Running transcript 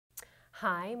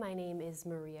Hi, my name is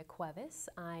Maria Cuevas.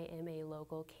 I am a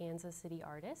local Kansas City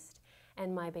artist,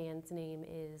 and my band's name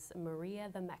is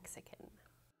Maria the Mexican.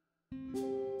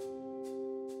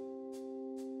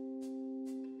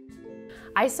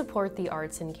 I support the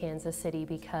arts in Kansas City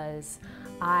because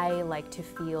I like to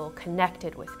feel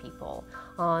connected with people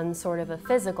on sort of a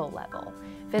physical level.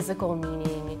 Physical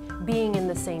meaning being in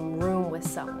the same room with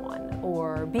someone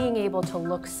or being able to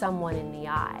look someone in the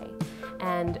eye.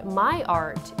 And my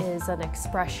art is an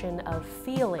expression of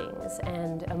feelings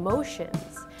and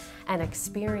emotions and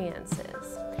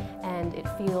experiences, and it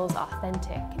feels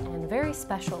authentic and very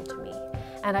special to me.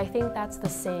 And I think that's the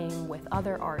same with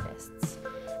other artists,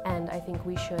 and I think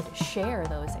we should share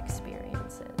those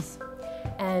experiences.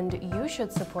 And you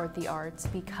should support the arts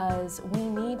because we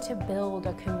need to build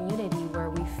a community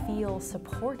where we feel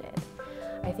supported.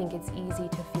 I think it's easy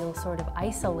to feel sort of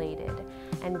isolated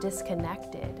and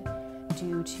disconnected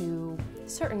due to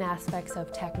certain aspects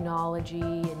of technology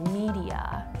and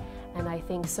media. And I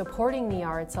think supporting the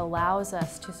arts allows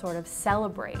us to sort of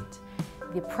celebrate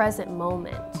the present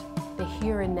moment, the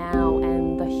here and now.